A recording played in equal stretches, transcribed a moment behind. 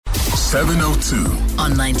702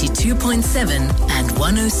 on 92.7 and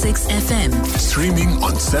 106 FM. Streaming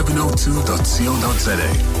on 702.co.za.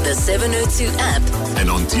 The 702 app. And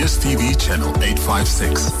on DSTV channel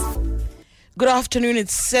 856. Good afternoon.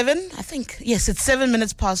 It's 7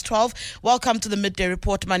 minutes past 12. Welcome to the Midday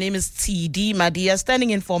Report. My name is TD Madia, standing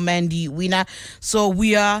in for Mandy Wiener. So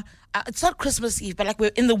we are... it's not Christmas Eve, but like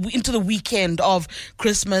we're into the weekend of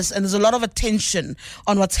Christmas, and there's a lot of attention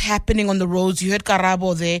on what's happening on the roads. You heard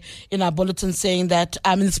Karabo there in our bulletin saying that,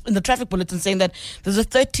 in the traffic bulletin saying that there's a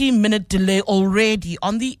 30-minute delay already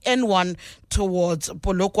on the N1 towards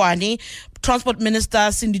Polokwane. Transport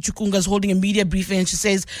Minister Cindy Chukunga is holding a media briefing, and she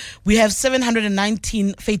says we have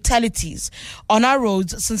 719 fatalities on our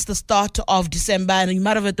roads since the start of December. And you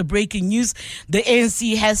might have heard the breaking news. The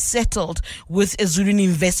ANC has settled with Ezulwini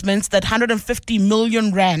Investments that 150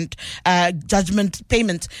 million rand judgment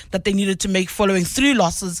payment that they needed to make following 3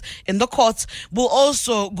 losses in the courts. We'll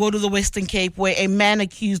also go to the Western Cape, where a man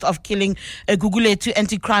accused of killing a Gugulethu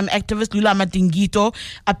anti-crime activist, Lula Madingito,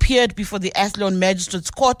 appeared before the Athlone Magistrates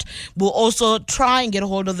Court. We'll also try and get a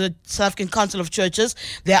hold of the South African Council of Churches.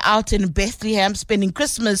 They're out in Bethlehem spending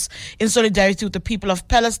Christmas in solidarity with the people of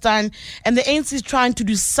Palestine. And the ANC is trying to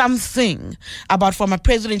do something about former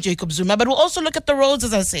President Jacob Zuma. But we'll also look at the roads,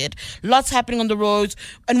 as I said. Lots happening on the roads.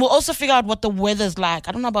 And we'll also figure out what the weather's like.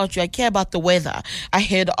 I don't know about you. I care about the weather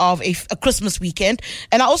ahead of a Christmas weekend.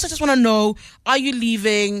 And I also just want to know, are you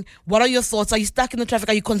leaving? What are your thoughts? Are you stuck in the traffic?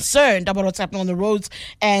 Are you concerned about what's happening on the roads?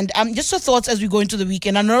 And just your thoughts as we go into the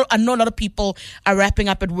weekend. I know a lot of people are wrapping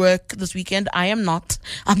up at work this weekend. I am not.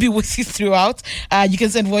 I'll be with you throughout. You can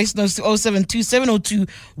send voice notes to 072 702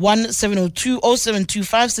 1702 072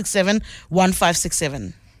 567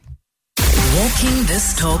 1567. Walking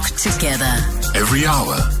this talk together. Every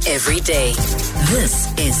hour. Every day.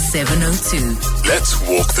 This is 702. Let's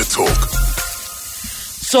walk the talk.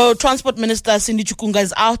 So, Transport Minister Cindy Chukunga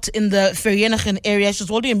is out in the Vereeniging area. She's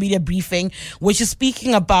holding a media briefing where she's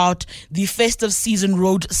speaking about the festive season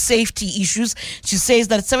road safety issues. She says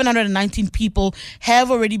that 719 people have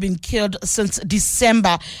already been killed since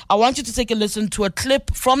December. I want you to take a listen to a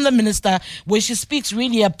clip from the minister where she speaks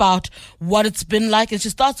really about what it's been like. And she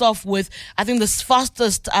starts off with, I think, the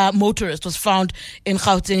fastest motorist was found in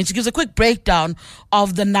Gauteng. And she gives a quick breakdown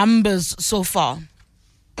of the numbers so far.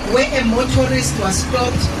 Where a motorist was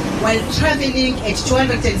stopped while traveling at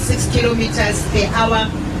 206 kilometers per hour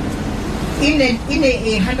in a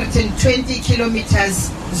 120 kilometers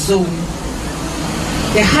zone.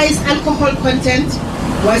 The highest alcohol content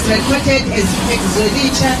was recorded as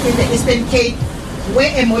Zolita in the Eastern Cape, where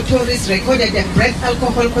a motorist recorded a breath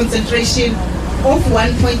alcohol concentration of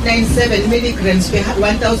 1.97 milligrams per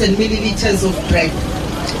 1,000 milliliters of breath.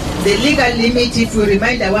 The legal limit, if we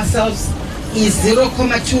remind ourselves, is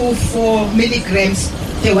 0.24 milligrams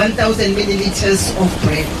per 1,000 milliliters of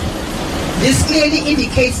breath. This clearly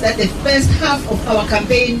indicates that the first half of our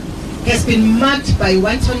campaign has been marked by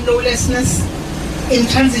wanton lawlessness,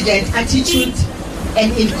 intransigent attitude,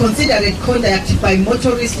 and inconsiderate conduct by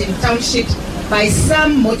motorists in townships, by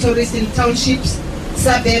some motorists in townships,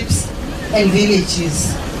 suburbs, and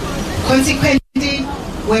villages. Consequently,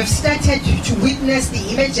 we have started to witness the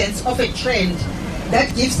emergence of a trend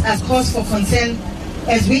that gives us cause for concern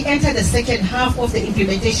as we enter the second half of the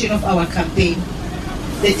implementation of our campaign.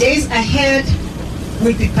 The days ahead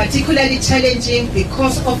will be particularly challenging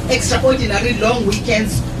because of extraordinary long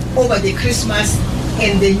weekends over the Christmas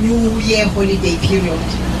and the New Year holiday period.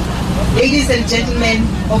 Ladies and gentlemen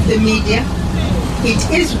of the media, it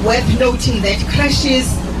is worth noting that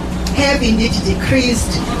crashes have indeed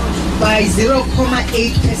decreased by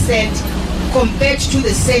 0.8% compared to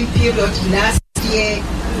the same period last year,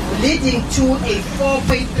 leading to a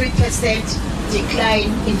 4.3% decline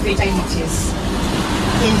in fatalities.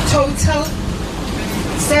 In total,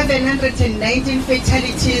 719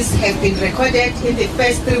 fatalities have been recorded in the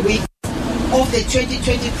first 3 weeks of the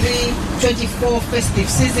 2023-24 festive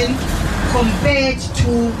season, compared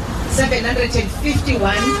to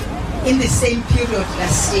 751 in the same period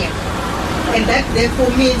last year. And that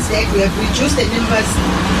therefore means that we have reduced the numbers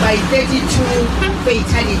by 32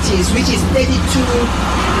 fatalities, which is 32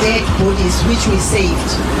 dead bodies which we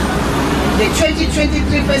saved. The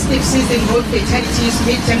 2023 festive season road fatalities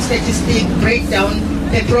midterm statistic breakdown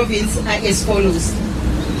per province are as follows.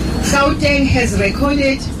 Gauteng has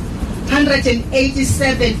recorded 187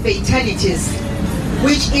 fatalities,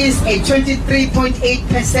 which is a 23.8%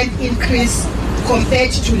 increase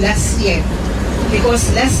compared to last year.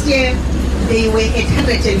 Because last year, they were at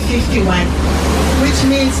 151, which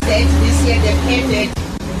means that this year they've ended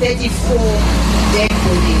 34 dead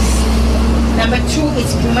bodies. Number 2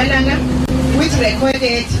 is Mpumalanga, which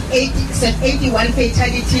recorded 81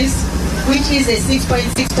 fatalities, which is a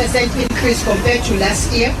 6.6% increase compared to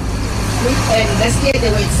last year. And last year they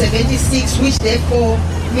were at 76, which therefore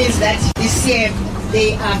means that this year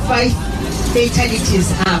they are 5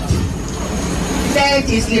 fatalities up. Third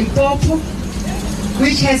is Limpopo,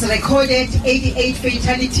 which has recorded 88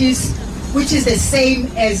 fatalities, which is the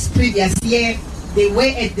same as previous year. They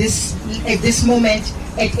were at this moment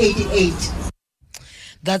at 88.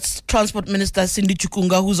 That's Transport Minister Cindy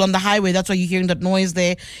Chukunga, who's on the highway. That's why you're hearing that noise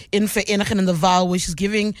there in Vereeniging in the Vaal, where she's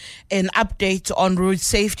giving an update on road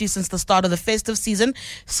safety since the start of the festive season.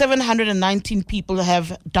 719 people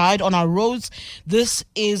have died on our roads. This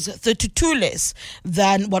is 32 less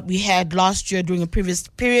than what we had last year during a previous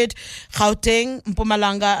period. Gauteng,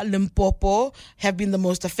 Mpumalanga, Limpopo have been the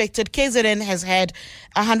most affected. KZN has had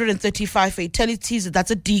 135 fatalities.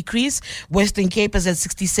 That's a decrease. Western Cape has had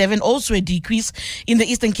 67, also a decrease. In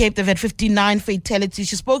the Eastern Cape, they've had 59 fatalities.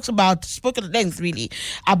 She spoke at length, really,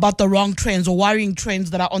 about the wrong trends or worrying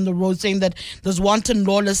trends that are on the road, saying that there's wanton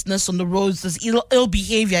lawlessness on the roads, there's ill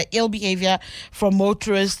behavior from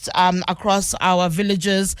motorists across our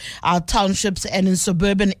villages, our townships, and in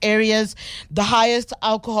suburban areas. The highest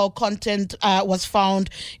alcohol content was found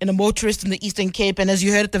in a motorist in the Eastern Cape, and as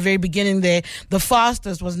you heard at the very beginning there, the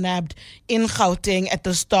fastest was nabbed in Gauteng at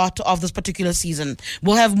the start of this particular season.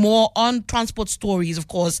 We'll have more on transport stories, of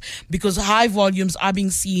course, because high volumes are being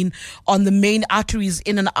seen on the main arteries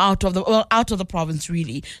in and out of the province,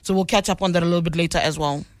 really. So we'll catch up on that a little bit later as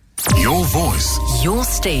well. Your voice. Your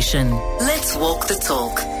station. Let's walk the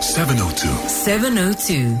talk. 702.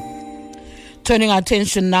 702. Turning our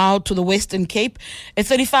attention now to the Western Cape, a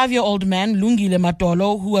 35-year-old man, Lungile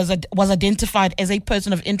Matolo, who was identified as a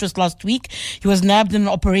person of interest last week. He was nabbed in an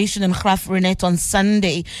operation in Graaf-Reinet on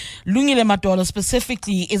Sunday. Lungile Matolo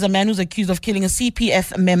specifically is a man who's accused of killing a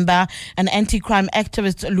CPF member, an anti-crime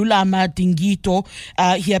activist, Lulama Dingito.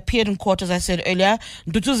 He appeared in court, as I said earlier.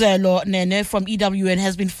 Dutuzelo Nene from EWN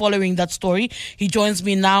has been following that story. He joins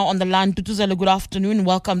me now on the line. Dutuzelo, good afternoon.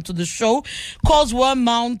 Welcome to the show. Calls were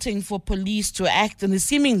mounting for police to act, and they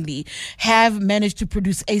seemingly have managed to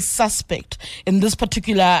produce a suspect in this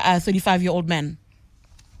particular 35-year-old man.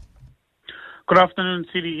 Good afternoon,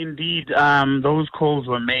 City. Indeed, those calls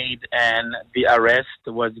were made, and the arrest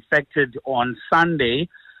was effected on Sunday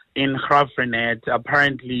in Graaf-Reinet.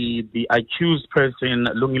 Apparently, the accused person,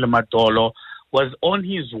 Lungile Matolo, was on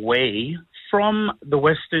his way from the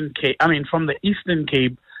from the Eastern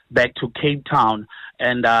Cape back to Cape Town.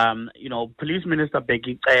 And, Police Minister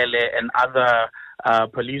Becky Cele and other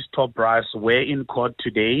police top brass were in court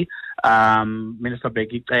today. Minister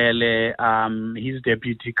Becky Cele, his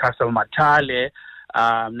deputy Castle Matale,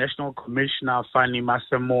 National Commissioner Fanny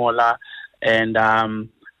Masemola, and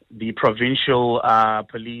the provincial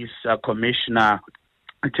police commissioner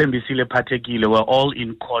Tembisile Patekile were all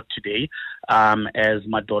in court today as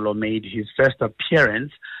Matolo made his first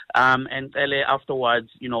appearance. And Ele afterwards,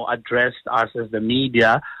 addressed us as the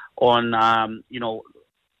media on,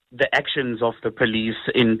 the actions of the police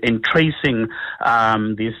in tracing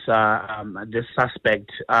this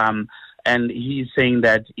suspect. And he's saying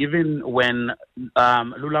that even when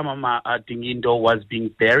Lulamama Dingindo was being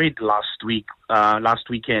buried last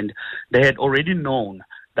weekend, they had already known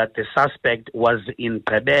that the suspect was in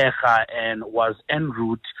Gqeberha and was en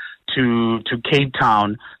route to Cape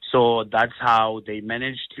Town. So that's how they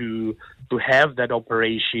managed to have that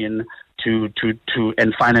operation to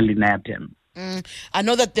and finally nabbed him. I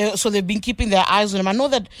know that they've been keeping their eyes on him. I know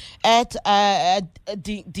that at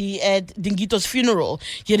Dingito's funeral,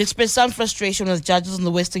 he had expressed some frustration with judges in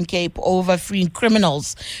the Western Cape over freeing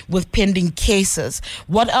criminals with pending cases.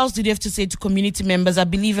 What else did you have to say to community members? I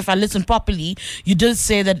believe, if I listened properly, you did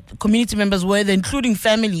say that community members were there, including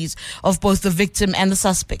families of both the victim and the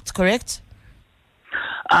suspect, correct?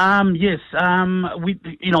 Yes. We,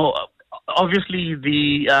 obviously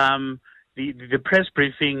the press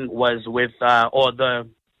briefing was with, the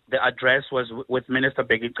address was with Minister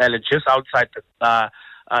Becky Cele just outside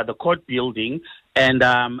the court building, and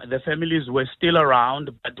the families were still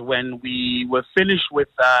around. But when we were finished with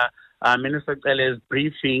Minister Cele's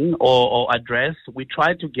briefing or address, we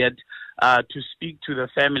tried to get to speak to the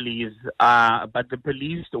families, but the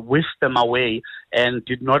police whisked them away and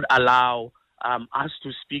did not allow us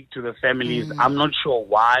to speak to the families. I'm not sure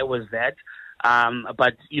why was that.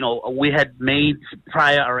 But, we had made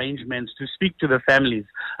prior arrangements to speak to the families,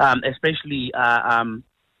 especially,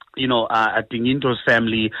 Dinginto's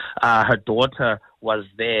family. Her daughter was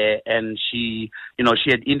there, and she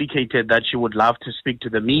had indicated that she would love to speak to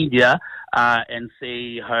the media and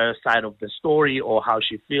say her side of the story, or how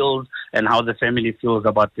she feels and how the family feels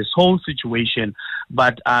about this whole situation.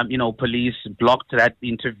 But, police blocked that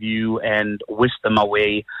interview and whisked them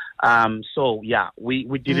away.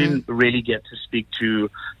 We didn't really get to speak to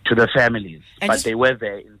the families, but they were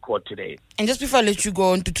there in court today. And just before I let you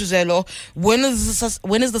go on to Tuzelo, when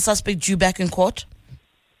is the suspect due back in court?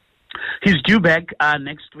 He's due back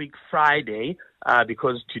next week, Friday,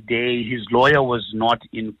 because today his lawyer was not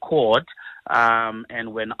in court.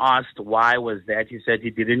 And when asked why was that, he said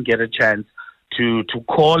he didn't get a chance to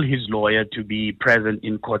call his lawyer to be present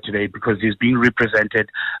in court today because he's being represented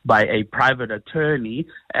by a private attorney,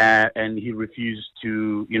 and he refused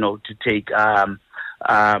to take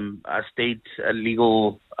state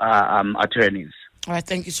legal attorneys. All right,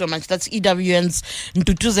 thank you so much. That's EWN's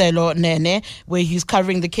Ntutuzelo Nene, where he's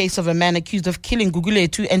covering the case of a man accused of killing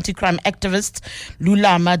Gugulethu anti-crime activist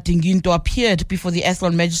Lulama Dinginto appeared before the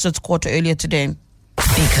Athlone Magistrates Court earlier today.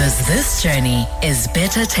 Because this journey is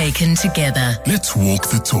better taken together. Let's walk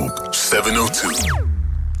the talk. 702.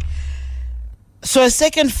 So a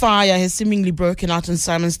second fire has seemingly broken out in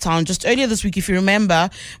Simonstown. Just earlier this week, if you remember,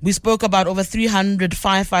 we spoke about over 300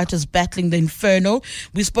 firefighters battling the inferno.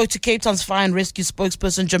 We spoke to Cape Town's Fire and Rescue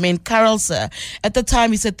spokesperson, Jermaine Carlser. At the time,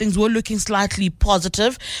 he said things were looking slightly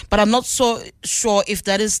positive, but I'm not so sure if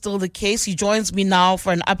that is still the case. He joins me now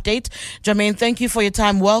for an update. Jermaine, thank you for your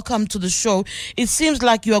time. Welcome to the show. It seems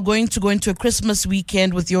like you are going to go into a Christmas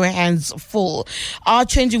weekend with your hands full. Are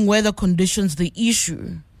changing weather conditions the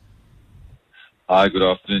issue? Hi, good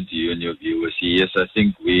afternoon to you and your viewers. Yes, I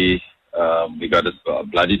think we got a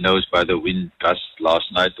bloody nose by the wind gust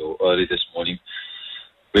last night or early this morning,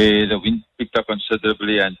 where the wind picked up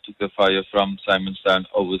considerably and took the fire from Simonstown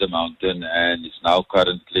over the mountain, and it's now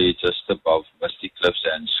currently just above Misty Cliffs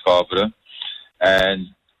and Scarborough. And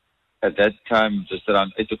at that time, just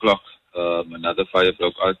around 8 o'clock, another fire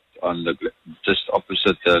broke out on just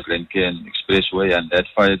opposite the Glencairn Expressway, and that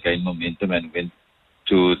fire gained momentum and went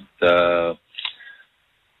to the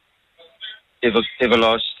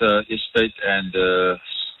Everlast estate and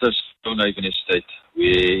Stonehaven estate,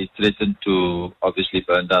 where it threatened to obviously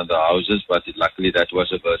burn down the houses, but luckily that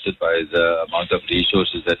was averted by the amount of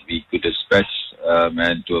resources that we could dispatch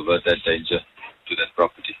and to avert that danger to that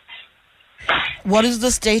property. What is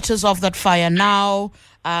the status of that fire now?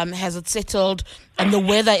 Has it settled? And the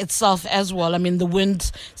weather itself as well. I mean, the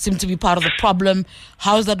winds seem to be part of the problem.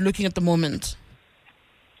 How is that looking at the moment?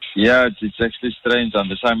 Yeah, it's actually strange. On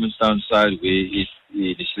the Simonstown side, we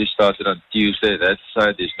initially started on Tuesday. That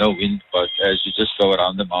side, there's no wind, but as you just go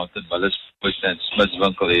around the mountain, Mullerspoort and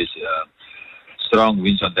Smithswinkel, there's strong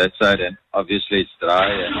winds on that side, and obviously it's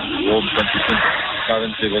dry and warm conditions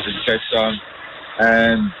currently within Cape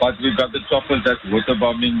Town. But we've got the choppers that's water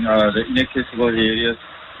bombing the inaccessible areas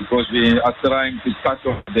because we are trying to cut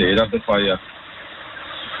off the head of the fire.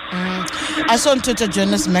 I saw on Twitter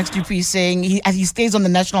journalist Max Dupuis saying he stays on the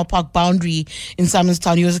national park boundary in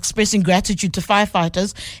Simonstown. He was expressing gratitude to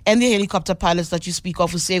firefighters and the helicopter pilots that you speak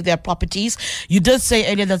of who saved their properties. You did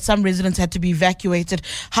say earlier that some residents had to be evacuated.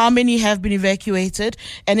 How many have been evacuated?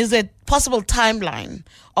 And is there a possible timeline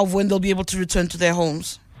of when they'll be able to return to their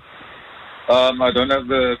homes? I don't have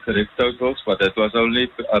the correct totals, but that was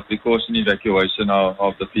only a precaution evacuation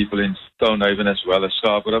of the people in Stonehaven as well as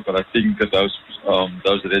Scarborough. But I think that those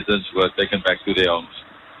residents were taken back to their homes.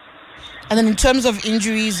 And then in terms of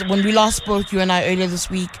injuries, when we last spoke, you and I, earlier this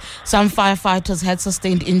week, some firefighters had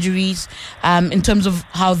sustained injuries. In terms of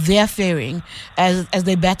how they're faring as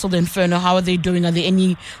they battle the inferno, how are they doing? Are there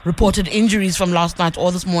any reported injuries from last night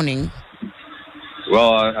or this morning?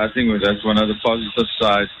 Well, I think that's one of the positive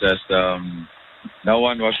sides, that no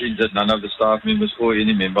one was injured. None of the staff members or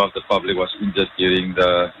any member of the public was injured during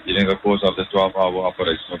the course of the 12-hour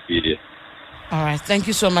operational period. All right. Thank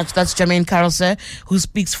you so much. That's Jermaine Carlser, who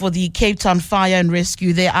speaks for the Cape Town Fire and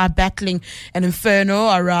Rescue. They are battling an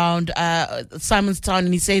inferno around Simonstown,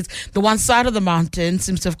 and he says the one side of the mountain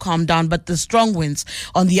seems to have calmed down, but the strong winds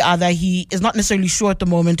on the other. He is not necessarily sure at the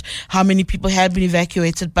moment how many people have been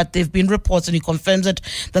evacuated, but there have been reports, and he confirms it,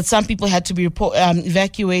 that some people had to be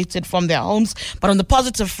evacuated from their homes. But on the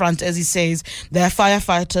positive front, as he says, their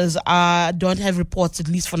firefighters don't have reports, at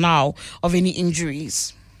least for now, of any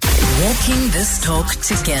injuries. Walking this talk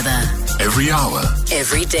together. Every hour.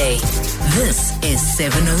 Every day. This is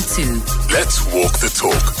 702. Let's walk the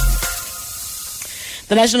talk.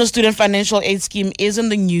 The National Student Financial Aid Scheme is in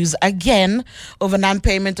the news again over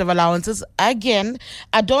non-payment of allowances. Again,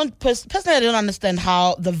 I don't personally I don't understand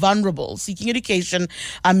how the vulnerable seeking education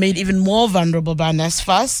are made even more vulnerable by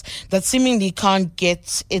NSFAS that seemingly can't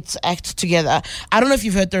get its act together. I don't know if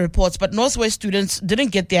you've heard the reports, but Northwest students didn't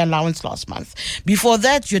get their allowance last month. Before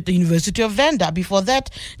that, you're at the University of Venda. Before that,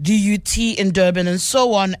 DUT in Durban, and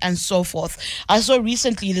so on and so forth. I saw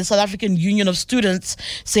recently the South African Union of Students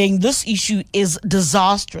saying this issue is disastrous,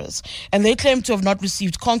 and they claim to have not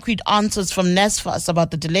received concrete answers from NSFAS about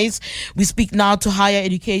the delays. We speak now to higher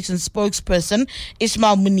education spokesperson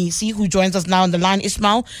Ishmael Munisi, who joins us now on the line.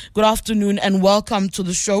 Ishmael, good afternoon and welcome to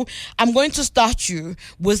the show. I'm going to start you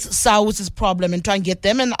with SAWUS's problem and try and get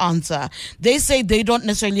them an answer. They say they don't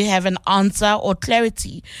necessarily have an answer or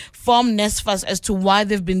clarity from NSFAS as to why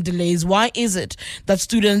there have been delays. Why is it that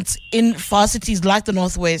students in varsities like the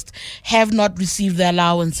Northwest have not received their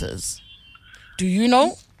allowances? Do you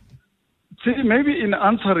know? See, maybe in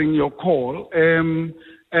answering your call and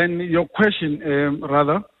your question,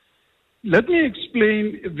 rather, let me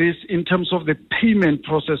explain this in terms of the payment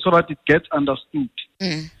process so that it gets understood.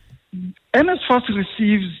 NSFAS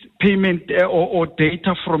receives payment or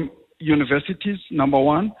data from universities, number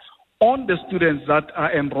one, on the students that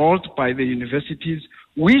are enrolled by the universities,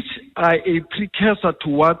 which are a precursor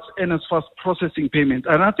towards NSFAS processing payment.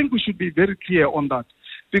 And I think we should be very clear on that,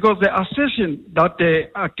 because the assertion that,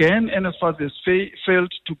 again, NSFAS has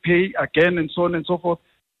failed to pay again and so on and so forth,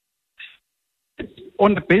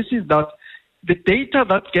 on the basis that the data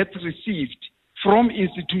that gets received from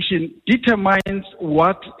institution determines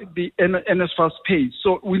what the NSFAS pays.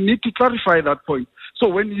 So we need to clarify that point. So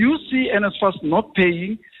when you see NSFAS not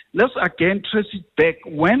paying, let's again trace it back.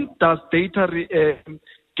 When does data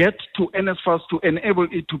get to NSFAS to enable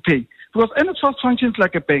it to pay? Because NSFAS functions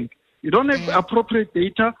like a bank. You don't have appropriate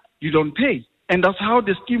data, you don't pay. And that's how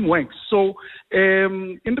the scheme works. So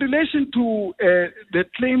in relation to the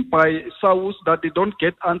claim by SAWUS that they don't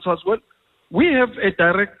get answers, well, we have a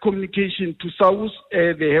direct communication to SAWUS.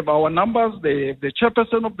 They have our numbers. They have the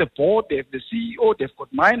chairperson of the board. They have the CEO. They've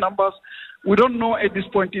got my numbers. We don't know at this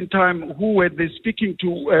point in time who were they speaking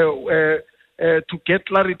to get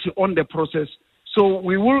clarity on the process. So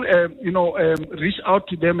we will, reach out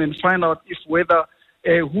to them and find out if whether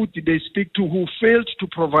who did they speak to who failed to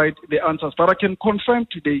provide the answers. But I can confirm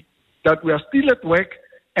today that we are still at work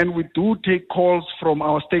and we do take calls from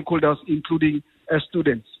our stakeholders, including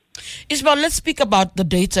students. Ishmael, let's speak about the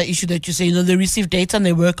data issue that you say, they receive data and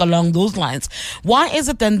they work along those lines. Why is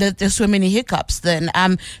it then that there's so many hiccups then?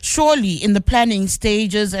 Surely in the planning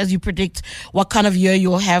stages, as you predict what kind of year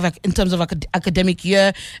you'll have in terms of academic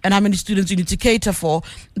year and how many students you need to cater for,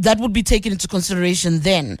 that would be taken into consideration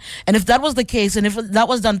then. And if that was the case, and if that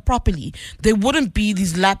was done properly, there wouldn't be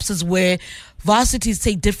these lapses where varsities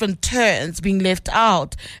take different turns being left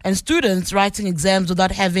out and students writing exams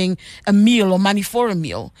without having a meal or money for a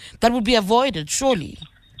meal. That would be avoided, surely.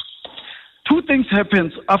 Two things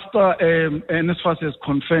happen after NSFAS has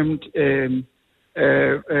confirmed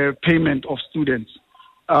payment of students.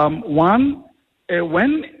 One,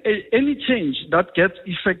 when any change that gets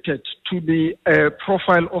effected to the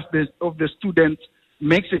profile of the student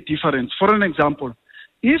makes a difference. For an example,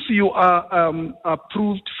 if you are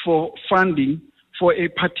approved for funding for a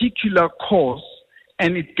particular course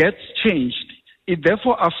and it gets changed, it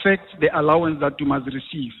therefore affects the allowance that you must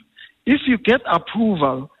receive. If you get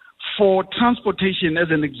approval for transportation, as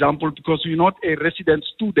an example, because you're not a resident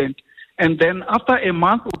student, and then after a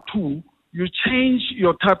month or two, you change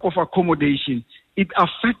your type of accommodation, it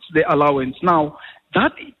affects the allowance. Now,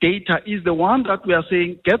 that data is the one that we are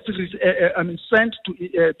saying gets sent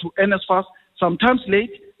to NSFAS, sometimes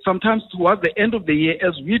late, sometimes towards the end of the year,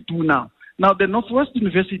 as we do now. Now, the Northwest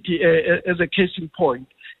University, as a case in point,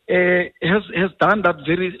 has done that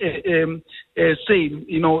very same,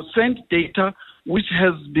 sent data which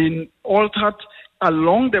has been altered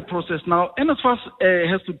along the process. Now, NSFAS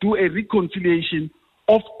has to do a reconciliation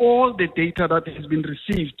of all the data that has been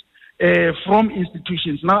received from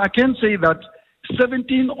institutions. Now, I can say that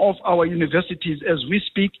 17 of our universities, as we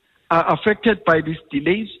speak, are affected by these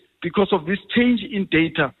delays because of this change in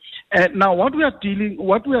data. Now, what we are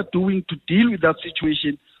doing to deal with that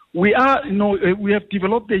situation, we have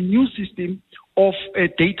developed a new system of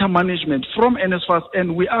data management from NSFAS,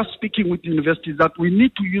 and we are speaking with universities that we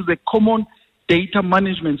need to use a common data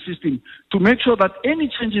management system to make sure that any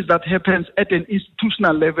changes that happens at an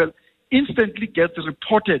institutional level instantly gets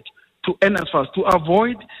reported to NSFAS to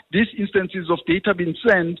avoid these instances of data being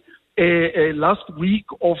sent last week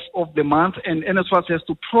of the month, and NSFAS has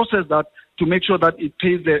to process that to make sure that it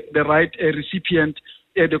pays the right recipient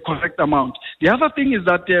the correct amount. The other thing is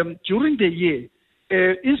that during the year,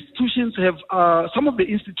 institutions have, some of the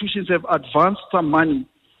institutions have advanced some money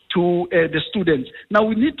to the students. Now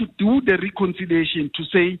we need to do the reconciliation to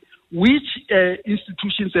say which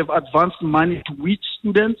institutions have advanced money to which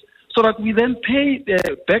students, so that we then pay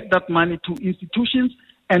back that money to institutions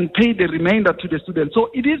and pay the remainder to the students. So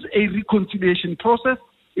it is a reconciliation process.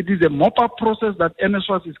 It is a mop-up process that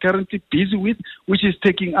NSFAS is currently busy with, which is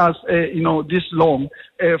taking us, this long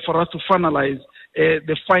for us to finalize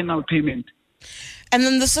the final payment. And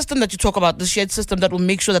then the system that you talk about, the shared system that will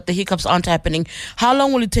make sure that the hiccups aren't happening, how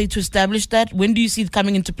long will it take to establish that? When do you see it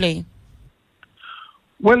coming into play?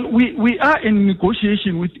 Well, we are in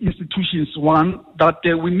negotiation with institutions, one, that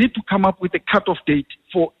we need to come up with a cutoff date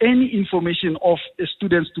for any information of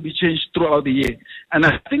students to be changed throughout the year. And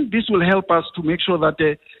I think this will help us to make sure that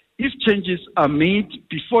if changes are made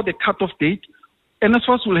before the cutoff date,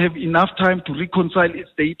 NSFAS will have enough time to reconcile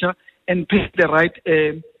its data and pay the right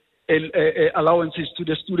allowances to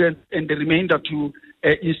the students and the remainder to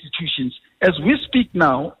institutions. As we speak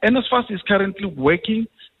now, NSFAS is currently working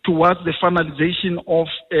towards the finalization of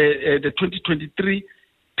the 2023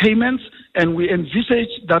 payments, and we envisage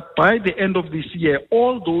that by the end of this year,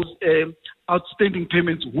 all those outstanding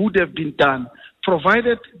payments would have been done,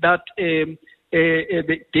 provided that the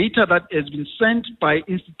data that has been sent by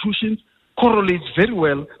institutions correlates very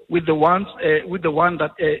well with the one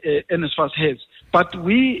that NSFAS has. But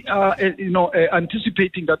we are,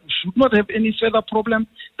 anticipating that we should not have any further problem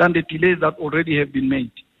than the delays that already have been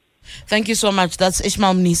made. Thank you so much. That's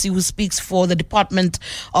Ishmael Mnisi, who speaks for the Department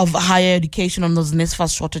of Higher Education on those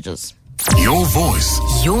NSFAS shortages. Your voice.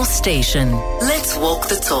 Your station. Let's walk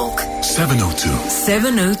the talk. 702.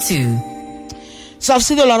 702. So I've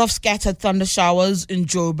seen a lot of scattered thunder showers in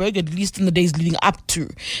Joburg, at least in the days leading up to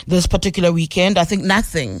this particular weekend. I think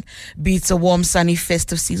nothing beats a warm, sunny,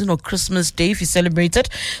 festive season or Christmas Day if you celebrate it.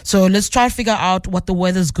 So let's try to figure out what the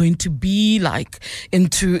weather is going to be like in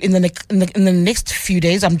the next few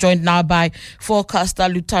days. I'm joined now by forecaster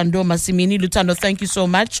Lutando Masimini. Lutando, thank you so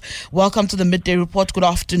much. Welcome to the Midday Report. Good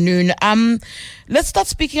afternoon. Let's start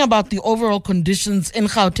speaking about the overall conditions in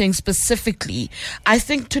Gauteng specifically. I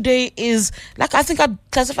think today is, I'd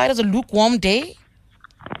classify it as a lukewarm day.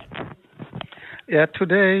 Yeah,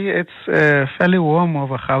 today it's fairly warm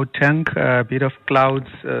over Gauteng, a bit of clouds.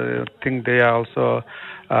 I think they are also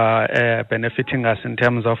benefiting us in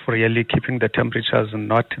terms of really keeping the temperatures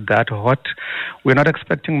not that hot. We're not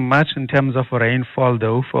expecting much in terms of rainfall,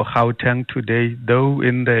 though, for Gauteng today, though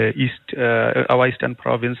in the east, our eastern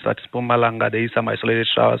province, that's Mpumalanga, there is some isolated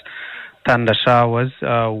showers, thunder showers,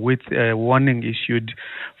 with a warning issued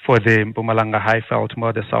for the Mpumalanga Highveld,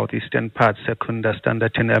 more the southeastern part, Secunda,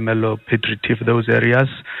 Standerton, Ermelo, Piet Retief, those areas,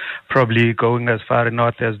 probably going as far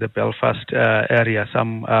north as the Belfast area.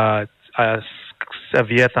 Some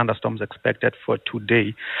severe thunderstorms expected for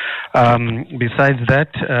today. Besides that,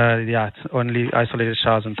 it's only isolated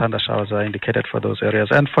showers and thunder showers are indicated for those areas.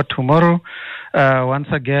 And for tomorrow, once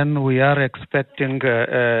again, we are expecting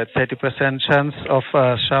a 30% chance of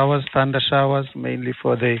showers, thunder showers, mainly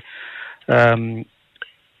for the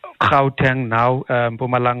Gauteng now,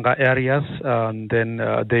 Mpumalanga areas. Then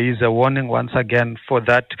there is a warning once again for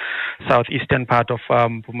that southeastern part of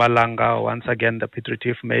Mpumalanga. Once again, the Piet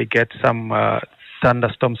Retief may get some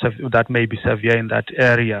thunderstorms that may be severe in that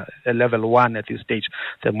area, level 1 at this stage.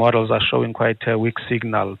 The models are showing quite a weak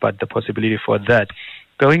signal, but the possibility for that.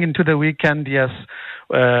 Going into the weekend, yes,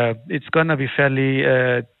 it's going to be fairly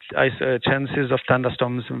chances of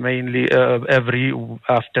thunderstorms mainly every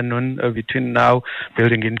afternoon between now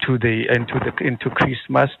building into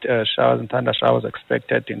Christmas. Showers and thunder showers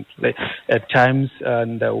expected at times,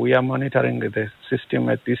 and we are monitoring the system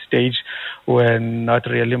at this stage. We're not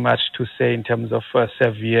really much to say in terms of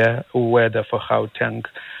severe weather for Gauteng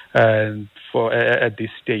at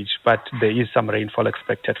this stage, but there is some rainfall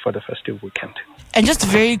expected for the festive weekend. And just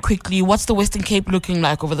very quickly, what's the Western Cape looking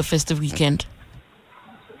like over the festive weekend?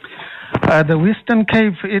 The Western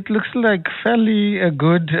Cape, it looks like fairly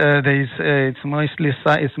good. It's mainly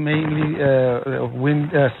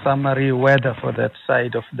wind, summery weather for that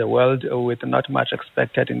side of the world, with not much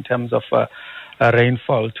expected in terms of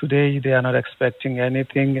rainfall. Today, they are not expecting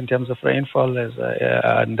anything in terms of rainfall,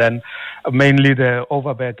 and then mainly the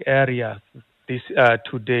Overberg area.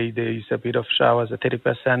 Today there is a bit of showers,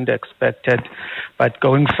 30% expected, but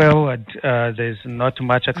going forward there's not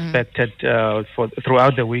much expected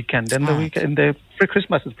throughout the weekend. And the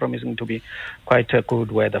pre-Christmas is promising to be quite a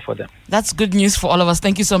good weather for them. That's good news for all of us.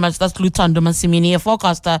 Thank you so much. That's Lutando Masimini, a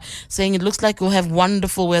forecaster, saying it looks like we'll have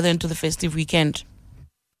wonderful weather into the festive weekend.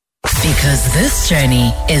 Because this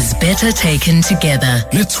journey is better taken together.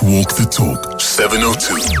 Let's walk the talk.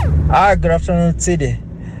 702. Hi, good afternoon, Tide.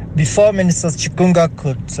 Before Minister Chikunga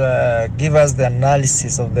could give us the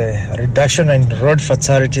analysis of the reduction in road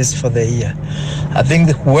fatalities for the year, I think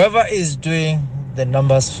whoever is doing the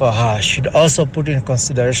numbers for her should also put in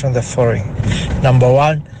consideration the following. Number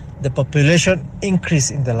one, the population increase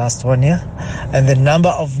in the last 1 year and the number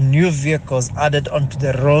of new vehicles added onto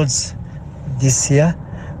the roads this year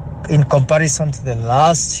in comparison to the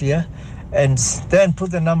last year, and then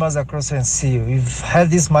put the numbers across and see. We've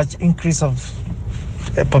had this much increase of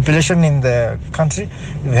population in the country.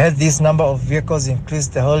 We've had this number of vehicles increase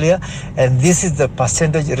the whole year, and this is the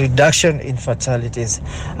percentage reduction in fatalities.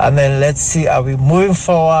 And then let's see, are we moving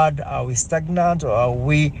forward? Are we stagnant, or are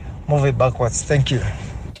we moving backwards? Thank you.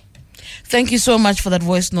 Thank you so much for that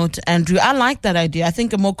voice note, Andrew. I like that idea. I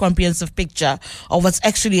think a more comprehensive picture of what's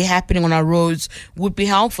actually happening on our roads would be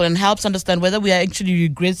helpful and helps understand whether we are actually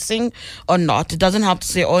regressing or not. It doesn't help to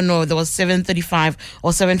say, oh no, there was 735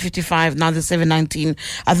 or 755, now there's 719.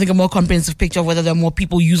 I think a more comprehensive picture of whether there are more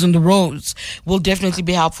people using the roads will definitely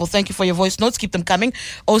be helpful. Thank you for your voice notes. Keep them coming.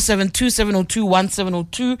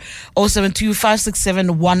 072-702-1702,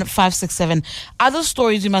 072-567-1567. Other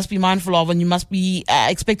stories you must be mindful of and you must be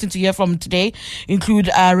expecting to hear from today include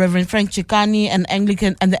Reverend Frank Chikani and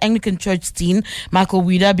the Anglican Church Dean Michael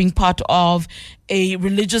Weeder being part of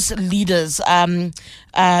religious leaders that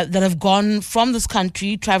have gone from this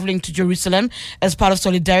country traveling to Jerusalem as part of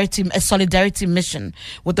a solidarity mission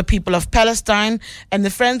with the people of Palestine, and the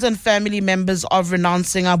friends and family members of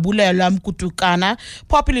renouncing Abulela Mkutukana,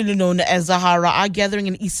 popularly known as Zahara, are gathering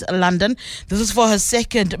in East London. This is for her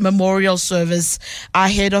second memorial service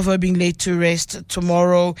ahead of her being laid to rest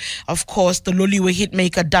tomorrow. Of course, the Loliwe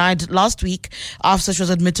hitmaker died last week after she was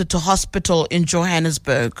admitted to hospital in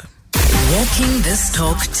Johannesburg. Walking this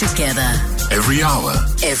talk together. Every hour.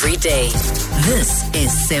 Every day. This is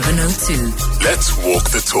 702. Let's walk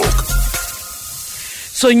the talk.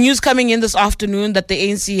 So news coming in this afternoon that the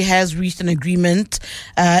ANC has reached an agreement,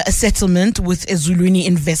 a settlement with Ezulwini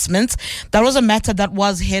Investments. That was a matter that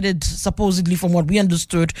was headed, supposedly from what we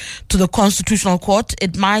understood, to the Constitutional Court.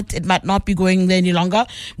 It might not be going there any longer.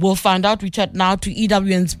 We'll find out. We chat now to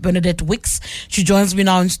EWN's Bernadette Wicks. She joins me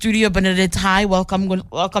now in studio. Bernadette, hi. Welcome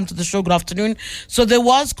to the show. Good afternoon. So there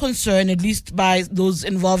was concern, at least by those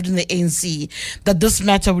involved in the ANC, that this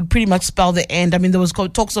matter would pretty much spell the end. I mean, there was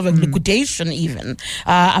talks of a liquidation even.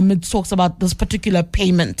 Amid talks about this particular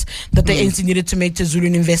payment that the ANC needed to make to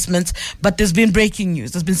Zuluan Investments, but there's been breaking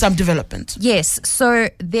news. There's been some development. Yes, so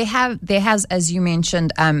there has, as you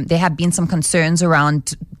mentioned, there have been some concerns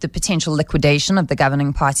around the potential liquidation of the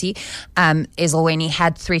governing party. Ezulwini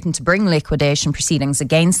had threatened to bring liquidation proceedings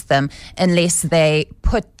against them unless they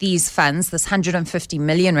put these funds, this 150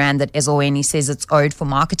 million rand that Ezulwini says it's owed for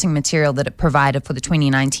marketing material that it provided for the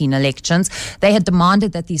 2019 elections. They had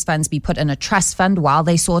demanded that these funds be put in a trust fund while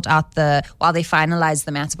they finalized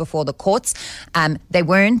the matter before the courts. They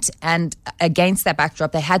weren't, and against that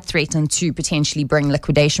backdrop, they had threatened to potentially bring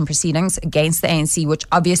liquidation proceedings against the ANC, which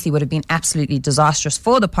obviously would have been absolutely disastrous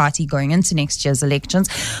for the party going into next year's elections.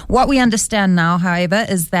 What we understand now, however,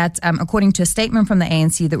 is that according to a statement from the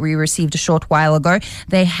ANC that we received a short while ago,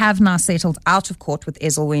 they have now settled out of court with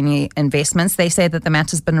Ezulwini Investments. They say that the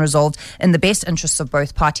matter's been resolved in the best interests of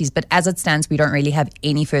both parties, but as it stands, we don't really have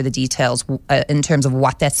any further details in terms of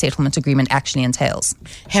what that settlement agreement actually entails.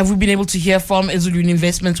 Have we been able to hear from Ezulwini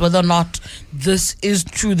Investments whether or not this is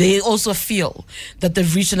true? They also feel that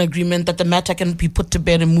they've reached an agreement that the matter can be put to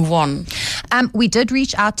bed and move on. We did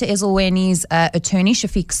reach out to Ezulwini's attorney,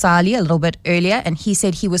 Shafiq Sali, a little bit earlier, and he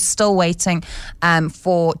said he was still waiting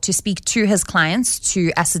to speak to his clients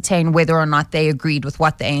to ascertain whether or not they agreed with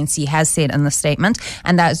what the ANC has said in the statement,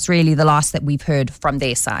 and that's really the last that we've heard from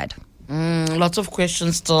their side. Lots of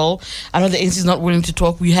questions still. I know the ANC is not willing to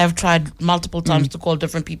talk. We have tried multiple times to call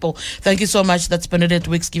different people. Thank you so much. That's Bernadette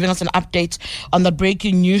Wicks giving us an update on the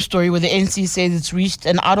breaking news story where the ANC says it's reached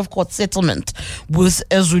an out-of-court settlement with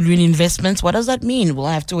Ezulwini Investments. What does that mean? We'll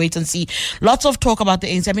have to wait and see. Lots of talk about the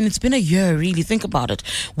ANC. I mean, it's been a year, really. Think about it,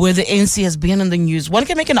 where the ANC has been in the news. One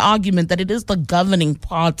can make an argument that it is the governing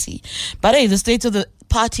party. But hey, the state of the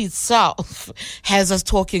party itself has us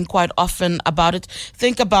talking quite often about it.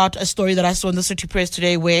 Think about a story that I saw in the City Press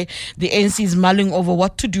today where the ANC is mulling over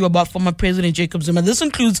what to do about former President Jacob Zuma. This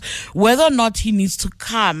includes whether or not he needs to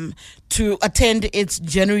come to attend its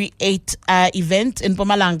January 8 event in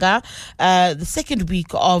Mpumalanga, the second week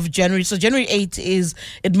of January. So January 8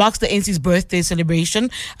 it marks the NC's birthday celebration.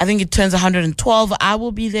 I think it turns 112. I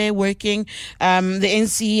will be there working. The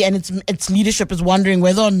NC and its leadership is wondering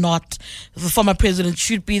whether or not the former president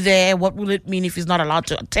should be there. What will it mean if he's not allowed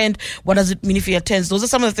to attend? What does it mean if he attends? Those are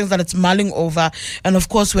some of the things that it's mulling over. And of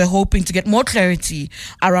course, we're hoping to get more clarity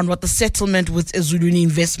around what the settlement with Ezulwini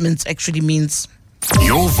Investments actually means.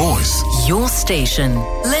 Your voice. Your station.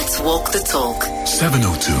 Let's walk the talk.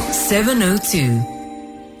 702. 702.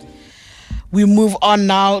 We move on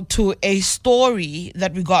now to a story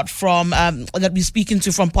that we got from, that we're speaking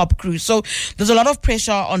to from Pop Crew. So there's a lot of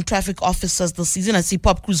pressure on traffic officers this season. I see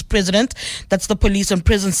Pop Crew's president, that's the Police and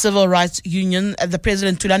Prison Civil Rights Union, the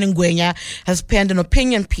president Thulani Ngwenya, has penned an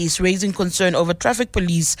opinion piece raising concern over traffic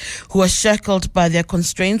police who are shackled by their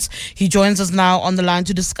constraints. He joins us now on the line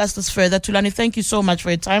to discuss this further. Thulani, thank you so much for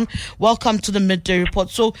your time. Welcome to the Midday Report.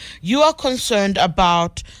 So you are concerned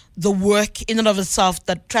about the work in and of itself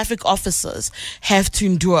that traffic officers have to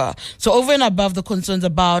endure. So over and above the concerns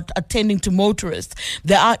about attending to motorists,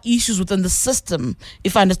 there are issues within the system,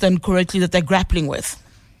 if I understand correctly, that they're grappling with.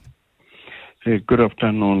 Good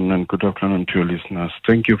afternoon, and good afternoon to your listeners.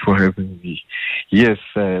 Thank you for having me. Yes,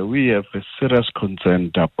 we have a serious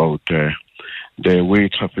concern about the way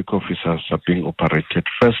traffic officers are being operated.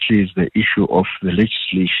 Firstly is the issue of the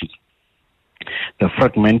legislation, the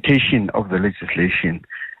fragmentation of the legislation.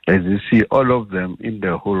 As you see, all of them in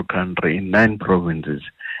the whole country, in 9 provinces,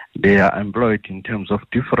 they are employed in terms of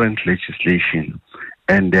different legislation,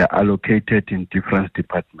 and they are allocated in different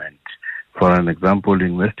departments. For an example,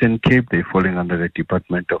 in Western Cape, they're falling under the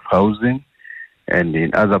Department of Housing, and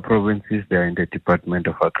in other provinces, they're in the Department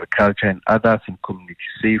of Agriculture, and others in Community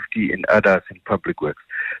Safety, and others in Public Works.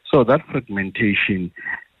 So that fragmentation,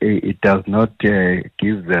 it does not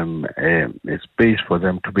give them a space for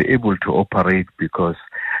them to be able to operate, because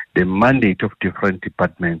the mandate of different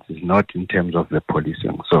departments is not in terms of the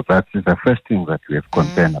policing. So that is the first thing that we have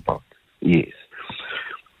concern about. Yes.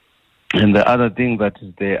 And the other thing that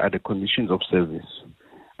is there are the conditions of service.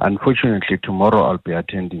 Unfortunately, tomorrow I'll be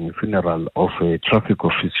attending a funeral of a traffic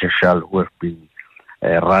official who have been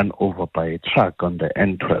run over by a truck on the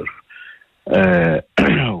N12,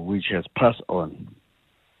 which has passed on.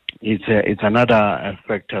 It's another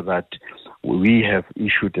factor that we have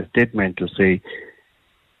issued a statement to say,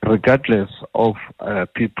 regardless of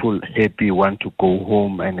people happy want to go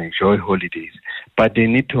home and enjoy holidays, but they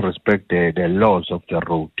need to respect the laws of the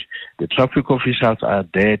road. The traffic officials are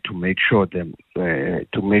there to make sure that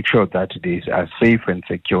they are safe and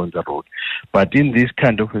secure on the road. But in this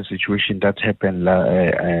kind of a situation that happened,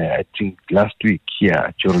 I think last week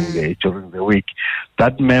here during the week,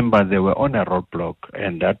 that member, they were on a roadblock,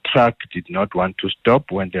 and that truck did not want to stop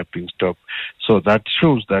when they're being stopped. So that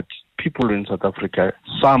shows that people in South Africa,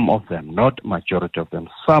 some of them, not majority of them,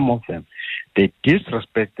 some of them, they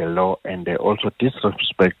disrespect the law, and they also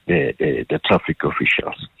disrespect the traffic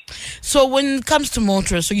officials. So when it comes to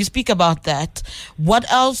motorists, so you speak about that,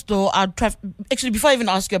 what else though are actually, before I even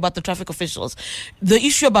ask you about the traffic officials, the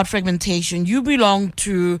issue about fragmentation, you belong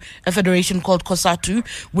to a federation called COSATU,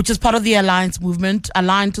 which is part of the alliance movement,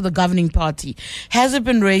 aligned to the governing party. Has it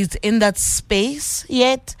been raised in that space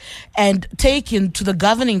yet and taken to the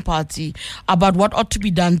governing party about what ought to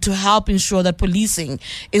be done to help ensure that policing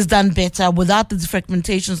is done better without the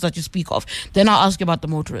fragmentations that you speak of? Then I'll ask you about the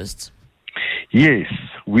motorists. Yes,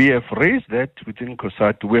 we have raised that within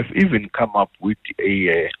COSATU. We have even come up with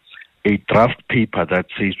a draft paper that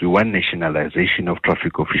says we want nationalization of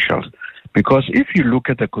traffic officials. Because if you look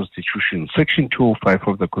at the Constitution, Section 205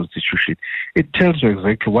 of the Constitution, it tells you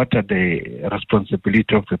exactly what are the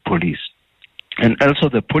responsibility of the police. And also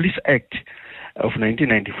the Police Act of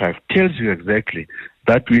 1995 tells you exactly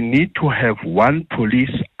that we need to have one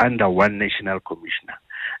police under one national commissioner.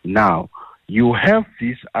 Now, you have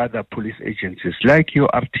these other police agencies like your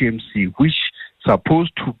RTMC, which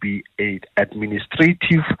supposed to be an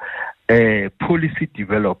administrative policy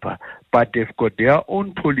developer, but they've got their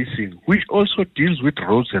own policing, which also deals with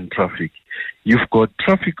roads and traffic. You've got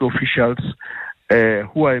traffic officials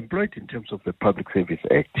who are employed in terms of the Public Service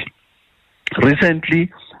Act.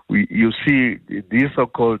 Recently, you see these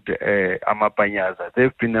so-called Amapanyaza,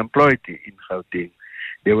 they've been employed in Gauteng.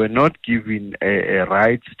 They were not given a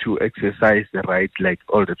right to exercise the rights like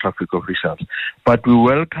all the traffic officials. But we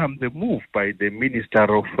welcome the move by the Minister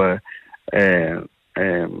of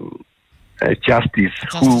Justice,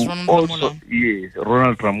 who Ronald also, Lamula. yes,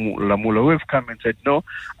 Ronald Lamula, who have come and said, no,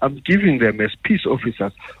 I'm giving them as peace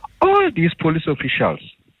officers. All these police officials,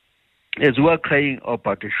 as we are crying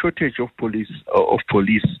about a shortage of police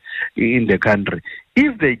in the country,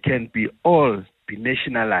 if they can all be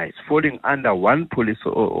nationalized, falling under one police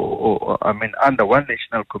under one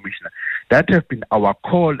national commissioner, that has been our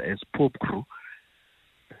call as Pope Crew.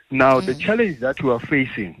 Now, the challenge that we are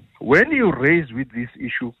facing, when you raise with this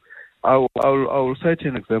issue, I will cite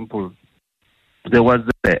an example. There was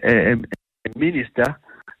a minister,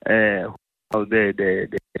 the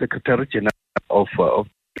Secretary General of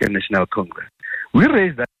the National Congress. We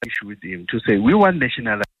raised that issue with him to say we want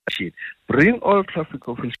nationalization, bring all traffic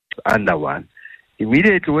officers under one.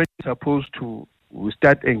 Immediately when you're supposed to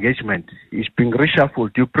start engagement, it's being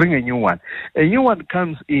reshuffled. You bring a new one. A new one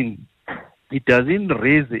comes in. It doesn't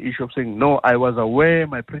raise the issue of saying, no, I was aware,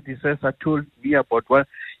 my predecessor told me about one.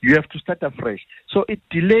 You have to start afresh. So it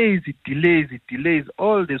delays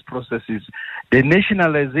all these processes. The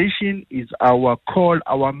nationalization is our call.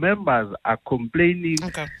 Our members are complaining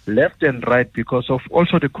left and right because of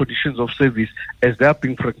also the conditions of service as they are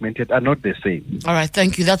being fragmented are not the same. All right,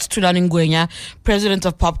 thank you. That's Thulani Ngwenya, president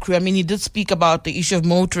of Pop Crew. I mean, he did speak about the issue of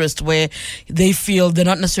motorists where they feel they're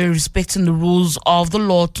not necessarily respecting the rules of the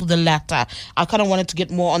law to the letter. I kind of wanted to get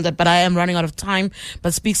more on that, but I am running out of time.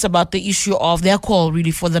 But speaks about the issue of their call really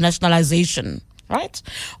for the nationalization, right,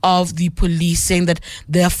 of the police, saying that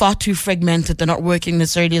they are far too fragmented. They're not working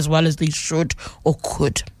necessarily as well as they should or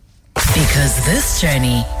could. Because this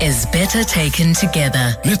journey is better taken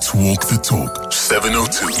together. Let's walk the talk.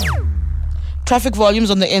 702. Traffic volumes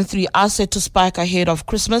on the N3 are set to spike ahead of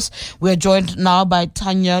Christmas. We are joined now by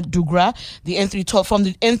Tanya Dugra, from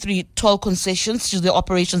the N3 toll concessions. She's the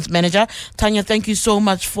operations manager. Tanya, thank you so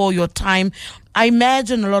much for your time. I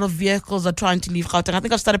imagine a lot of vehicles are trying to leave Gauteng. I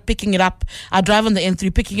think I've started picking it up. I drive on the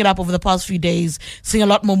N3, picking it up over the past few days, seeing a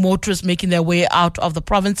lot more motorists making their way out of the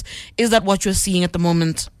province. Is that what you're seeing at the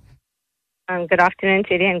moment? Good afternoon,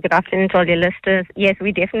 Teddy, and good afternoon to all your listeners. Yes,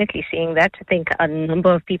 we're definitely seeing that. I think a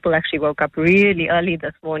number of people actually woke up really early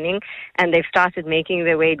this morning, and they've started making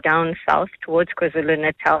their way down south towards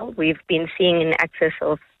KwaZulu-Natal. We've been seeing in excess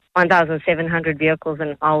of 1,700 vehicles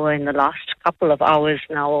an hour in the last couple of hours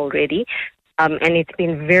now already. And it's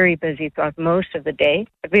been very busy throughout most of the day.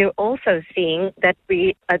 But we're also seeing that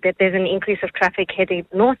that there's an increase of traffic heading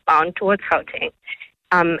northbound towards Gauteng.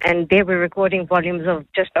 And there we're recording volumes of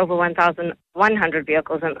just over 1,100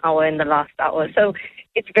 vehicles an hour in the last hour. So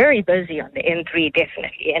it's very busy on the N3,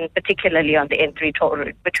 definitely, and particularly on the N3 toll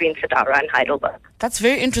route between Sidara and Heidelberg. That's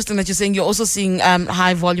very interesting that you're saying you're also seeing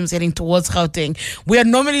high volumes heading towards Gauteng. We are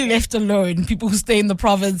normally left alone, people who stay in the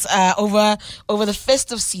province over the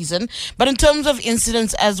festive season. But in terms of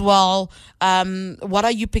incidents as well, what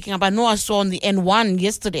are you picking up? I know I saw on the N1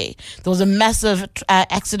 yesterday, there was a massive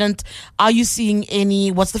accident. Are you seeing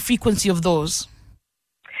any? What's the frequency of those?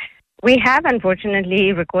 We have,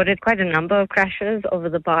 unfortunately, recorded quite a number of crashes over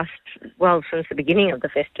the past, since the beginning of the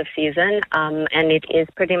festive season, and it is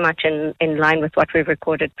pretty much in line with what we've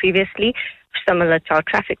recorded previously, similar to our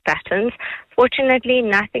traffic patterns. Fortunately,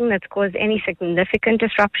 nothing that's caused any significant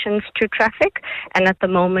disruptions to traffic, and at the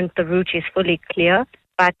moment the route is fully clear.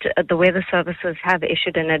 But the weather services have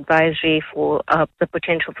issued an advisory for the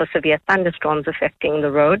potential for severe thunderstorms affecting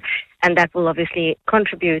the road, and that will obviously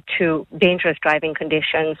contribute to dangerous driving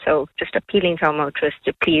conditions. So just appealing to our motorists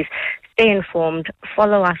to please stay informed,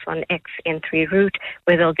 follow us on X N3 route,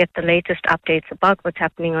 where they'll get the latest updates about what's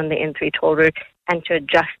happening on the N3 toll route and to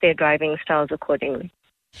adjust their driving styles accordingly.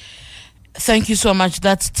 Thank you so much.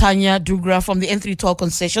 That's Tanya Dugra from the N3 toll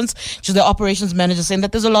concessions. She's the operations manager, saying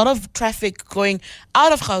that there's a lot of traffic going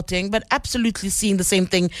out of Gauteng, but absolutely seeing the same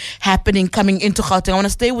thing happening coming into Gauteng. I want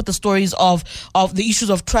to stay with the stories of the issues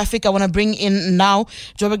of traffic. I want to bring in now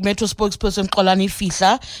Joburg Metro spokesperson Xolani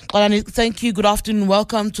Fihla. Xolani, thank you. Good afternoon.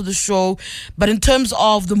 Welcome to the show. But in terms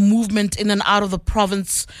of the movement in and out of the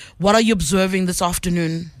province, what are you observing this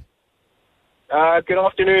afternoon? Good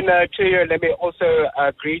afternoon to you. Let me also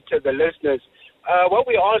greet the listeners. What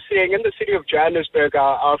we are seeing in the city of Johannesburg,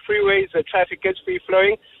 our freeways, the traffic is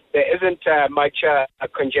free-flowing. There isn't much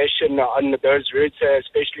congestion on those routes,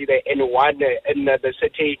 especially the N1 in the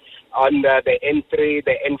city, on the N3,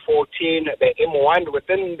 the N14, the M1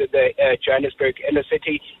 within the Johannesburg inner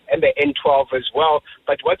city, and the N12 as well.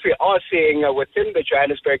 But what we are seeing within the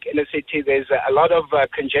Johannesburg inner city, there's a lot of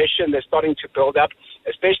congestion that's starting to build up,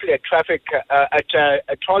 especially at traffic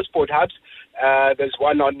at transport hubs. There's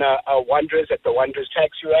one on Wanderers at the Wanderers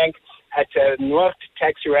taxi rank, at North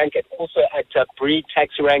taxi rank, and also at Bree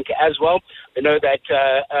taxi rank as well. We know that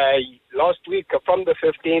last week from the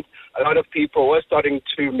 15th, a lot of people were starting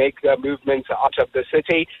to make their movements out of the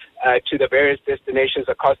city to the various destinations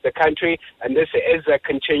across the country, and this is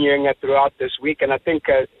continuing throughout this week. And I think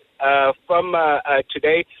from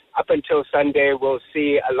today up until Sunday, we'll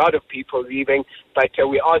see a lot of people leaving, but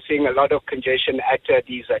we are seeing a lot of congestion at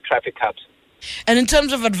these traffic hubs. And in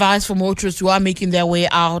terms of advice for motorists who are making their way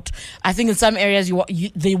out, I think in some areas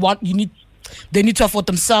they need to afford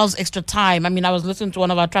themselves extra time. I mean, I was listening to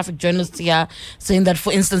one of our traffic journalists here saying that,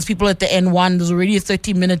 for instance, people at the N1, there's already a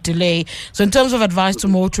 30-minute delay. So in terms of advice to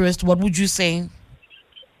motorists, what would you say?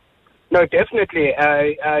 No, definitely.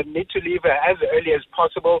 Need to leave as early as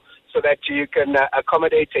possible so that you can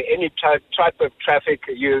accommodate any type of traffic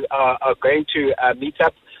you are going to meet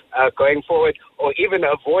up going forward, or even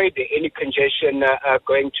avoid any congestion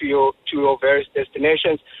going to your various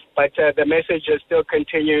destinations. But the message still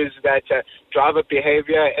continues that driver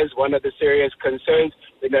behavior is one of the serious concerns.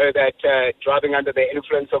 We know that driving under the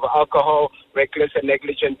influence of alcohol, reckless and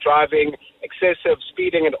negligent driving, excessive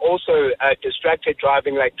speeding, and also distracted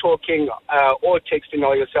driving like talking or texting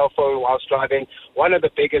on your cell phone whilst driving, one of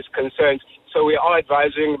the biggest concerns. So we are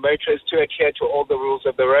advising motorists to adhere to all the rules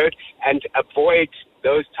of the road and avoid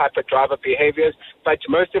those type of driver behaviors. But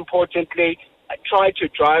most importantly, try to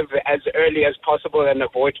drive as early as possible and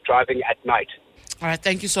avoid driving at night. All right,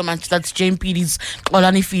 thank you so much. That's JMPD's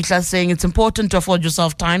Olani Fitla saying it's important to afford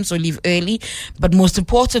yourself time, so leave early. But most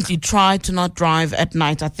importantly, try to not drive at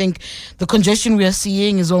night. I think the congestion we are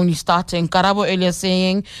seeing is only starting. Karabo earlier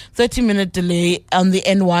saying 30-minute delay on the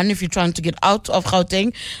N1 if you're trying to get out of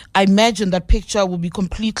Gauteng. I imagine that picture will be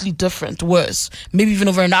completely different, worse, maybe even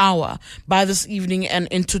over an hour by this evening and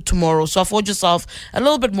into tomorrow. So afford yourself a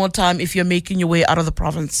little bit more time if you're making your way out of the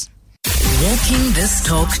province. Walking this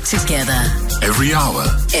talk together. Every hour.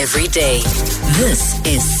 Every day. This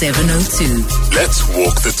is 702. Let's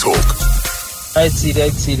walk the talk. I see,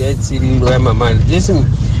 where my mind. Listen,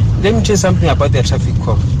 let me tell you something about the traffic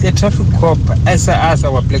cop. The traffic cop, as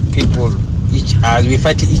our black people, we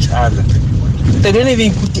fight each other. They don't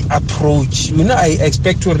even put the approach. You know, I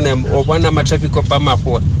expect to them or one of my traffic cop.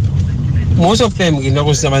 Most of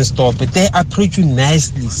them, stop, but they approach you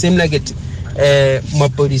nicely. Same like it. My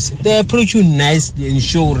police, they approach you nicely and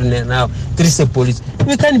show now there is a police.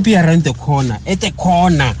 We can't be around the corner. At the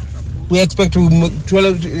corner, we expect to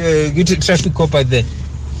get a traffic cop there.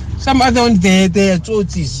 Some other one there,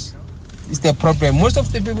 is the problem. Most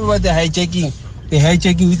of the people who are hijacking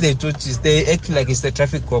with their torches. They act like it's the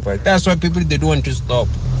traffic cop. That's why people they don't want to stop.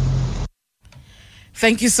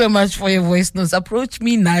 Thank you so much for your voice notes. Approach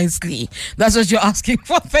me nicely. That's what you're asking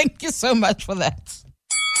for. Thank you so much for that.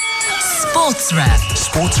 Sports Wrap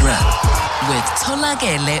with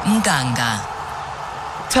Tolagele Mganga.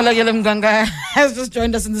 Tolagele Mganga has just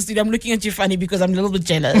joined us in the studio. I'm looking at you funny because I'm a little bit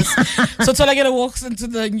jealous. So Tolagele walks into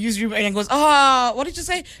the newsroom and goes, what did you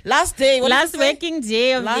say? Last working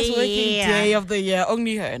day of the year.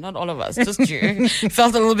 Only her, not all of us, just you.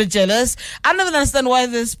 Felt a little bit jealous. I don't understand why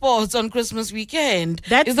there's sports on Christmas weekend.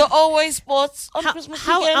 Is there always sports on Christmas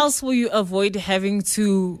weekend? How else will you avoid having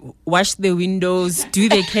to wash the windows, do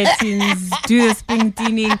the curtains, do the spring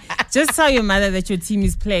cleaning? Just tell your mother that your team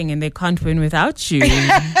is playing and they can't win without you.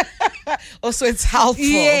 Also, it's helpful.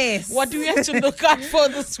 Yes. What do we have to look out for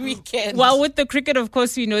this weekend? Well, with the cricket, of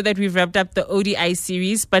course, we know that we've wrapped up the ODI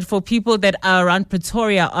series. But for people that are around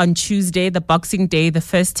Pretoria on Tuesday, the Boxing Day, the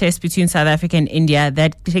first test between South Africa and India,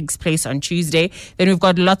 that takes place on Tuesday. Then we've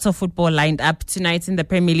got lots of football lined up. Tonight in the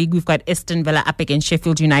Premier League, we've got Aston Villa up against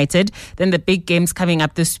Sheffield United. Then the big games coming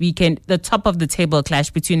up this weekend, the top of the table clash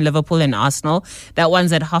between Liverpool and Arsenal. That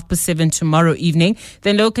one's at 7:30 tomorrow evening.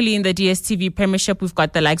 Then locally in the DStv Premiership, we've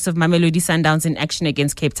got the likes of Mamelodi Sundowns in action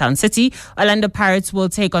against Cape Town City. Orlando Pirates will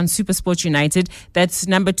take on SuperSport United. That's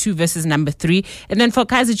number 2 versus number 3. And then for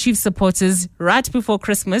Kaizer Chiefs supporters, right before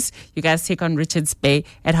Christmas, you guys take on Richards Bay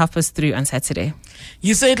at 3:30 on Saturday.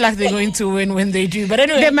 You say it like they're going to win when they do. But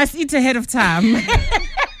anyway, they must eat ahead of time.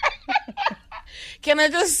 Can I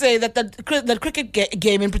just say that the cricket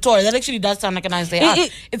game in Pretoria, that actually does sound like a nice day out.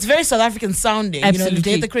 It's very South African sounding. Absolutely. You know, the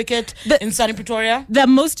day of the cricket in sunny Pretoria. The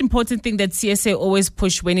most important thing that CSA always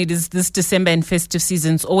push when it is this December and festive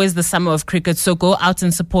season is always the summer of cricket. So go out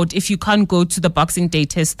and support. If you can't go to the Boxing Day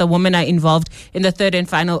test, the women are involved in the third and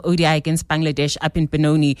final ODI against Bangladesh up in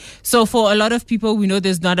Benoni. So for a lot of people, we know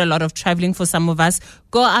there's not a lot of traveling for some of us.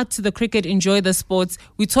 Go out to the cricket, enjoy the sports.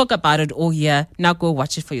 We talk about it all year. Now go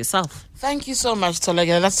watch it for yourself. Thank you so much,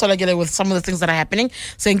 Tolagele. That's Tolagele with some of the things that are happening.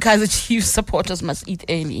 Saying Kaizer Chiefs supporters must eat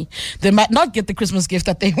early. They might not get the Christmas gift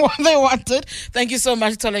that they wanted. Thank you so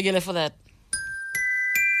much, Tolagele, for that.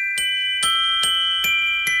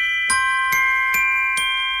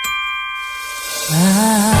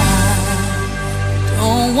 I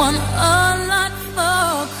don't want a lot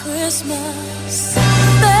for Christmas.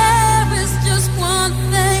 There is just one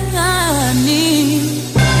thing I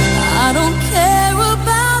need.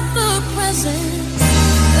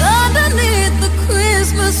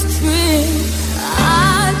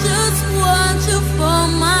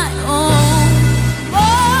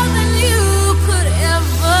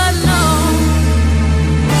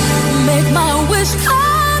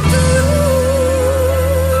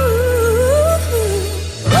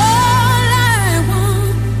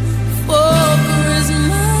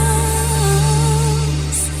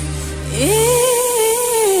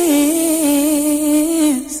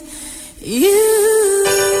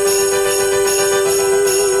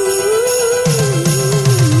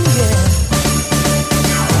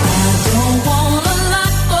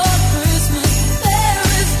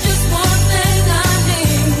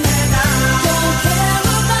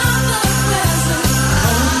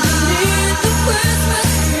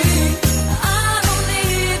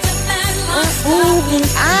 fooling.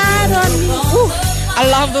 I don't need. Ooh. I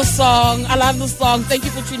love the song. I love the song. Thank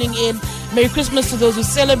you for tuning in. Merry Christmas to those who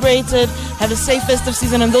celebrated. Have a safe festive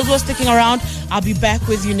season. And those who are sticking around, I'll be back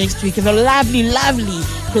with you next week. Have a lovely, lovely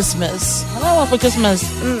Christmas. Hello for Christmas.